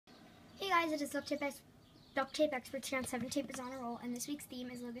guys, it is Ducktapeexperts here on 7 Tape is on a roll, and this week's theme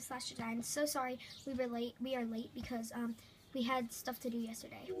is logo/design. So sorry we are late because we had stuff to do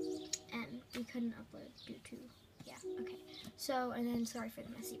yesterday and we couldn't upload due to and then sorry for the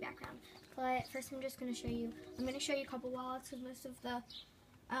messy background. But first I'm going to show you a couple wallets with most of the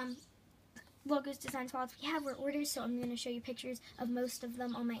logos, designs, wallets we have were orders, so I'm going to show you pictures of most of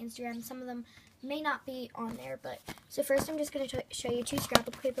them on my Instagram. Some of them may not be on there, but so first I'm just going to show you 2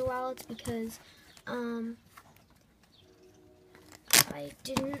 scrapbook paper wallets because I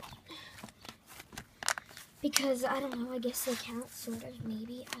don't know, I guess they count, sort of,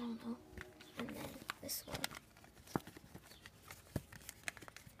 maybe, I don't know. And then this one.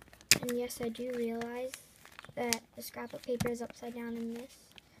 And yes, I do realize that the scrapbook paper is upside down in this.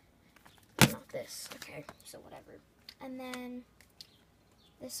 Not this, okay, so whatever. And then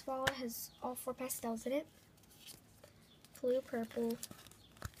this wallet has all 4 pastels in it. Blue, purple,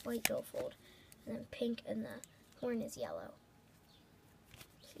 white billfold, and then pink, and the horn is yellow.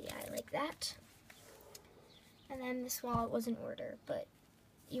 So yeah, I like that. And then this wallet was an order, but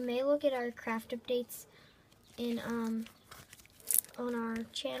you may look at our craft updates in on our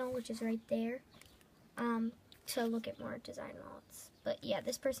channel, which is right there, to look at more design wallets. But yeah,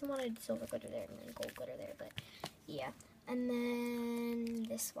 this person wanted silver glitter there and then gold glitter there, but yeah. And then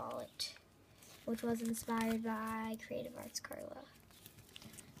this wallet, which was inspired by Creative Arts Carla.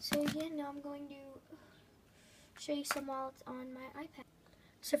 So yeah, now I'm going to show you some wallets on my iPad.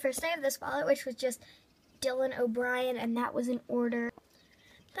 So first I have this wallet, which was just Dylan O'Brien, and that was an order.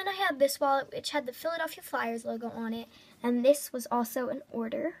 Then I had this wallet, which had the Philadelphia Flyers logo on it, and this was also an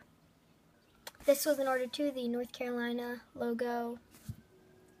order. This was an order too, the North Carolina logo,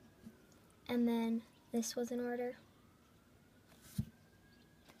 and then this was an order.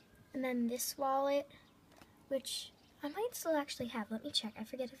 And then this wallet, which I might still actually have. Let me check. I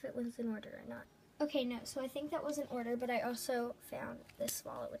forget if it was an order or not. Okay, no, so I think that was an order, but I also found this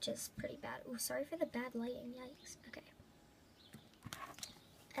wallet, which is pretty bad. Oh, sorry for the bad lighting. Yikes. Okay.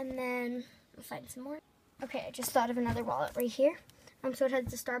 And then I'll find some more. Okay, I just thought of another wallet right here. So it has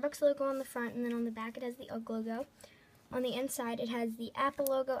the Starbucks logo on the front, and then on the back it has the UGG logo. On the inside it has the Apple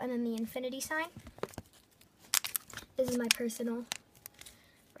logo and then the infinity sign. This is my personal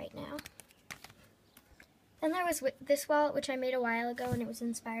right now. Then there was this wallet, which I made a while ago, and it was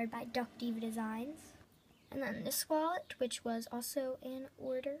inspired by Duck Diva Designs. And then this wallet, which was also an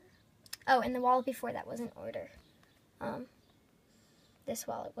order. Oh, and the wallet before that was an order. This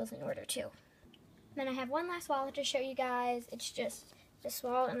wallet was an order too. Then I have one last wallet to show you guys. It's just this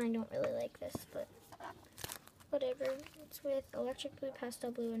wallet, and I don't really like this, but whatever. It's with electric blue,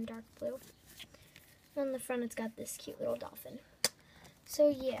 pastel blue, and dark blue. And on the front it's got this cute little dolphin. So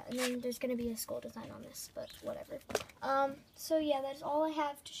yeah, and then there's going to be a skull design on this, but whatever. So yeah, that's all I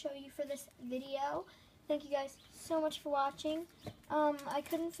have to show you for this video. Thank you guys so much for watching. I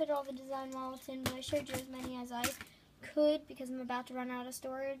couldn't fit all the design wallets in, but I showed you as many as I could because I'm about to run out of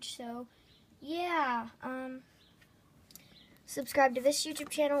storage. So yeah, subscribe to this YouTube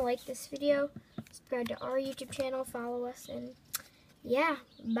channel, like this video, subscribe to our YouTube channel, follow us, and yeah,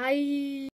 bye.